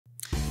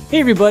Hey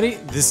everybody,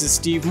 this is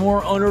Steve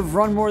Moore, owner of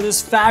Run More, this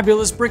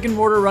fabulous brick and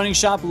mortar running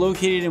shop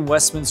located in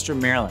Westminster,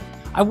 Maryland.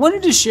 I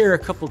wanted to share a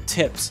couple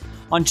tips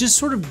on just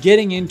sort of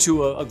getting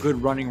into a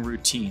good running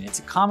routine. It's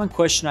a common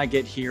question I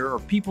get here, or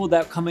people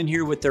that come in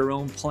here with their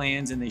own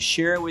plans and they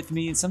share it with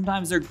me, and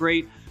sometimes they're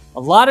great,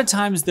 a lot of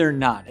times they're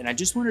not. And I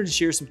just wanted to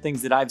share some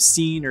things that I've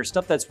seen or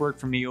stuff that's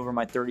worked for me over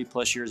my 30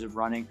 plus years of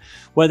running,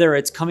 whether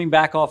it's coming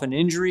back off an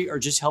injury or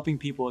just helping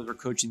people as we're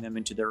coaching them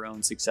into their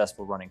own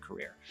successful running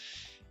career.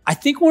 I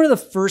think one of the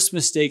first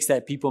mistakes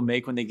that people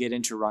make when they get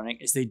into running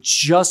is they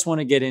just want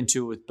to get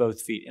into it with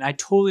both feet. And I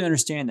totally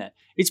understand that.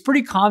 It's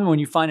pretty common when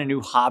you find a new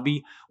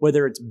hobby,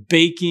 whether it's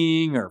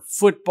baking or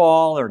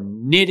football or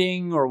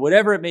knitting or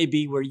whatever it may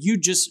be, where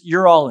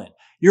you're all in.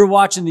 You're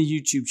watching the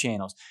YouTube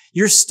channels.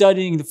 You're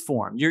studying the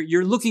form.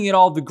 You're looking at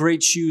all the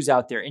great shoes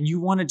out there and you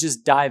want to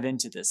just dive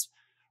into this.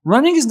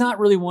 Running is not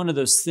really one of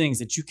those things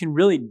that you can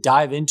really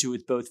dive into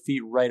with both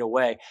feet right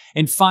away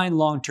and find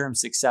long-term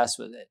success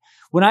with it.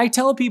 When I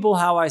tell people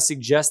how I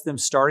suggest them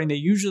starting, they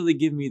usually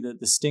give me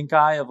the stink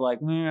eye of like,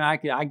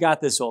 I got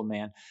this, old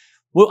man.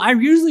 What I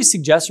usually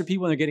suggest for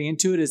people when they're getting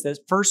into it is that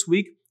first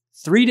week,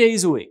 3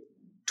 days a week,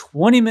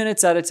 20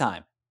 minutes at a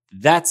time.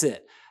 That's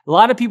it. A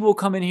lot of people will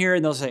come in here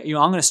and they'll say,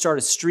 I'm going to start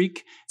a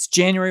streak. It's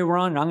January we're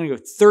on, and I'm going to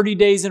go 30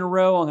 days in a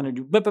row. I'm going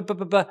to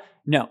do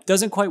No, it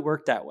doesn't quite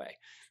work that way.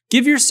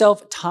 Give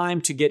yourself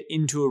time to get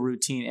into a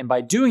routine. And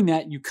by doing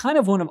that, you kind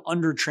of want to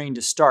undertrain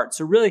to start.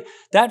 So really,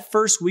 that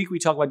first week, we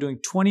talk about doing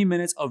 20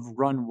 minutes of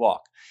run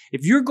walk.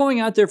 If you're going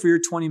out there for your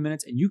 20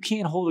 minutes and you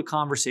can't hold a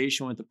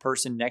conversation with the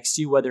person next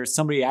to you, whether it's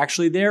somebody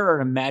actually there or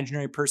an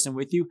imaginary person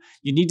with you,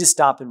 you need to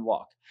stop and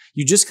walk.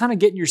 You just kind of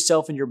getting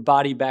yourself and your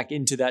body back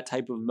into that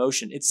type of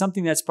motion. It's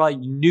something that's probably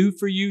new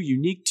for you,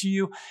 unique to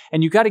you,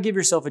 and you got to give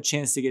yourself a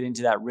chance to get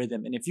into that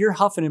rhythm. And if you're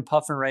huffing and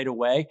puffing right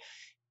away,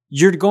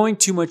 you're going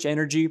too much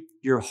energy,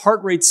 your heart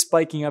rate's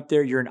spiking up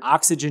there, you're in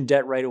oxygen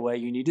debt right away.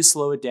 You need to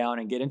slow it down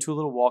and get into a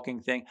little walking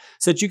thing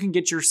so that you can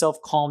get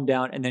yourself calmed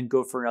down and then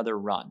go for another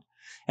run.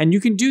 And you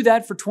can do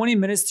that for 20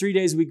 minutes, 3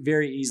 days a week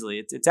very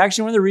easily. It's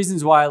actually one of the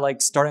reasons why I like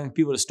starting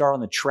people to start on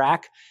the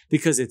track,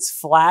 because it's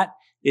flat.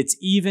 It's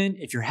even.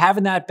 If you're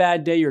having that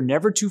bad day, you're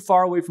never too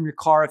far away from your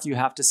car if you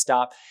have to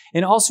stop.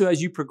 And also,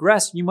 as you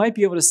progress, you might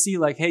be able to see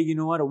like, hey, you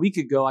know what? A week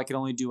ago, I could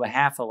only do a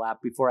half a lap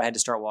before I had to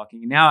start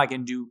walking. And now I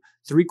can do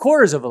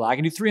 3/4 of a lap. I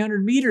can do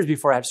 300 meters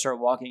before I have to start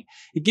walking.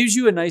 It gives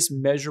you a nice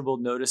measurable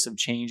notice of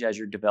change as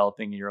you're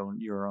developing your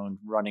own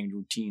running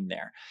routine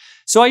there.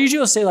 So I usually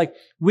will say like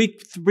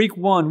week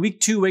 1,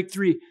 week 2, week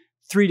 3,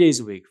 3 days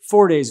a week,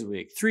 4 days a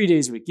week, 3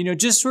 days a week,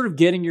 just sort of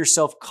getting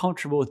yourself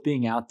comfortable with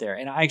being out there.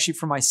 And I actually,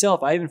 for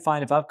myself, I even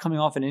find if I'm coming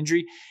off an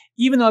injury,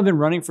 even though I've been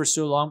running for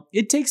so long,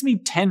 it takes me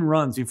 10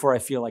 runs before I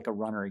feel like a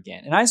runner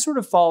again. And I sort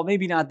of follow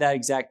maybe not that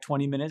exact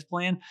 20 minutes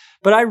plan,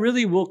 but I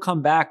really will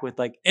come back with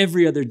like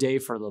every other day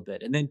for a little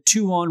bit and then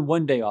 2 on,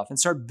 1 day off and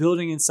start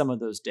building in some of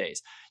those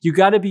days. You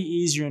got to be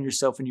easier on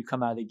yourself when you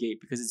come out of the gate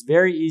because it's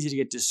very easy to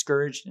get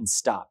discouraged and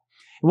stop.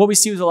 And what we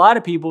see with a lot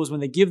of people is when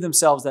they give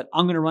themselves that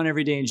I'm going to run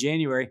every day in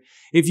January,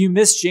 if you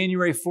miss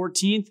January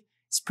 14th,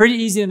 it's pretty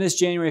easy to miss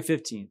January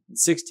 15th and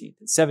 16th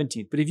and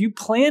 17th. But if you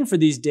plan for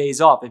these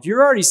days off, if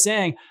you're already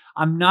saying,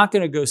 I'm not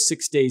going to go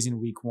 6 days in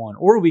week 1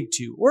 or week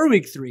 2 or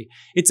week 3,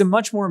 it's a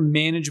much more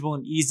manageable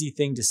and easy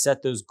thing to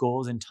set those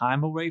goals and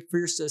time away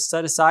for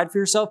set aside for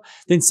yourself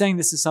than saying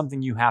this is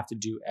something you have to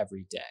do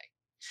every day.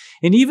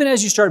 And even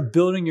as you start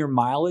building your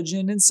mileage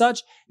in and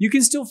such, you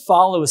can still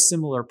follow a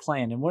similar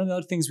plan. And one of the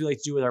other things we like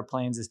to do with our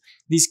plans is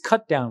these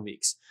cut down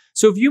weeks.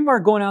 So if you are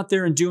going out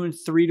there and doing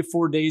 3 to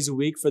 4 days a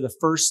week for the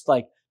first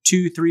like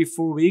 2, 3,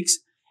 4 weeks,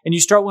 and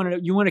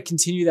you want to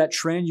continue that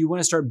trend, you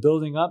want to start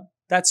building up,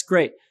 that's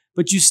great.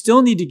 But you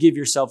still need to give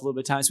yourself a little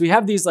bit of time. So we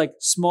have these like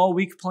small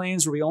week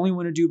plans where we only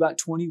want to do about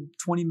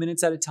 20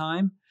 minutes at a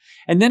time.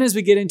 And then as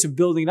we get into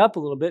building it up a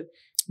little bit,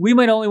 we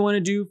might only want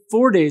to do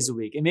 4 days a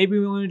week, and maybe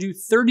we want to do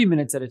 30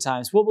 minutes at a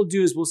time. So what we'll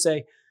do is we'll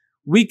say,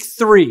 week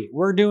 3,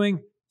 we're doing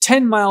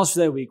 10 miles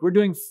for that week. We're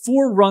doing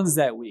 4 runs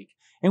that week.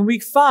 And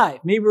week 5,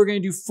 maybe we're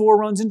going to do 4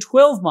 runs and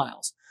 12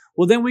 miles.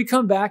 Well, then we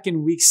come back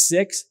in week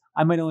 6,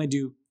 I might only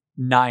do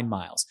 9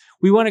 miles.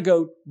 We want to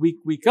go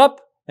week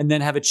up and then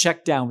have a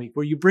check down week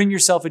where you bring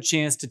yourself a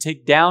chance to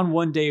take down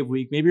 1 day a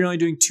week. Maybe you're only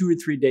doing 2 or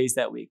 3 days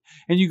that week.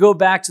 And you go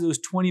back to those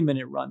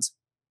 20-minute runs.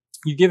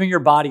 You're giving your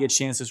body a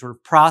chance to sort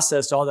of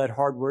process all that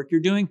hard work you're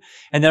doing,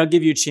 and that'll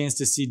give you a chance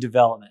to see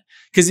development.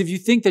 Because if you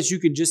think that you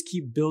can just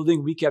keep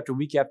building week after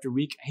week after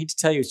week, I hate to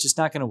tell you, it's just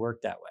not going to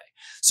work that way.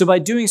 So by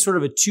doing sort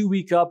of a 2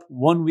 week up,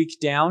 1 week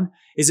down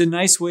is a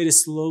nice way to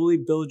slowly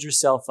build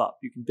yourself up.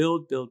 You can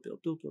build.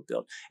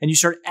 And you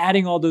start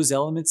adding all those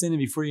elements in, and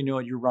before you know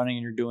it, you're running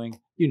and you're doing,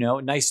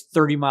 a nice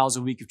 30 miles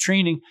a week of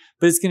training,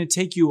 but it's going to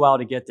take you a while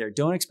to get there.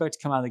 Don't expect to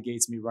come out of the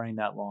gates and be running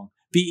that long.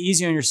 Be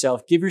easy on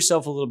yourself. Give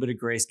yourself a little bit of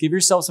grace. Give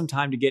yourself some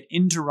time to get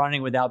into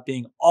running without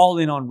being all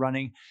in on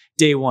running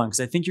day one, because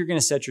I think you're going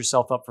to set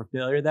yourself up for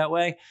failure that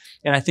way.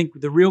 And I think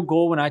the real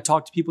goal when I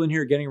talk to people in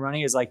here getting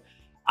running is like,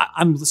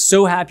 I'm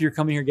so happy you're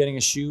coming here getting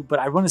a shoe, but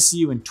I want to see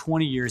you in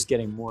 20 years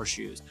getting more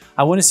shoes.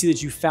 I want to see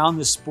that you found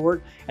the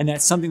sport and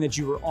that's something that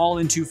you were all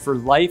into for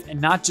life, and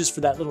not just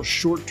for that little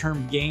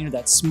short-term gain or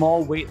that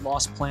small weight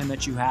loss plan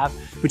that you have,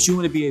 but you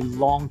want to be a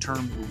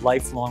long-term,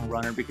 lifelong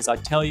runner, because I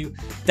tell you,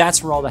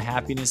 that's where all the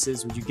happiness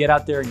is. When you get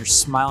out there and you're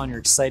smiling, you're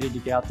excited to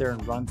get out there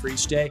and run for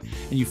each day,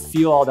 and you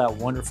feel all that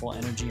wonderful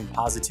energy and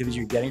positivity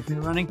you're getting from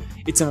your running,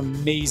 it's an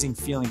amazing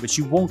feeling. But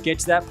you won't get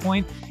to that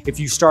point if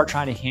you start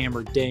trying to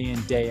hammer day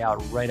in, day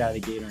out, right out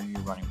of the gate on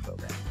your running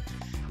program.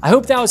 I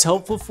hope that was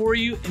helpful for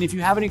you. And if you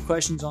have any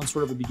questions on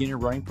sort of a beginner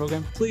running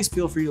program, please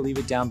feel free to leave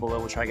it down below.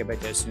 We'll try to get back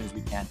to you as soon as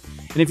we can.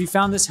 And if you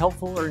found this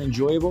helpful or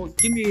enjoyable,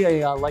 give me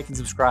a like and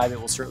subscribe. It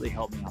will certainly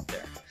help me out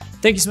there.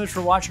 Thank you so much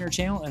for watching our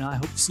channel, and I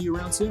hope to see you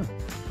around soon.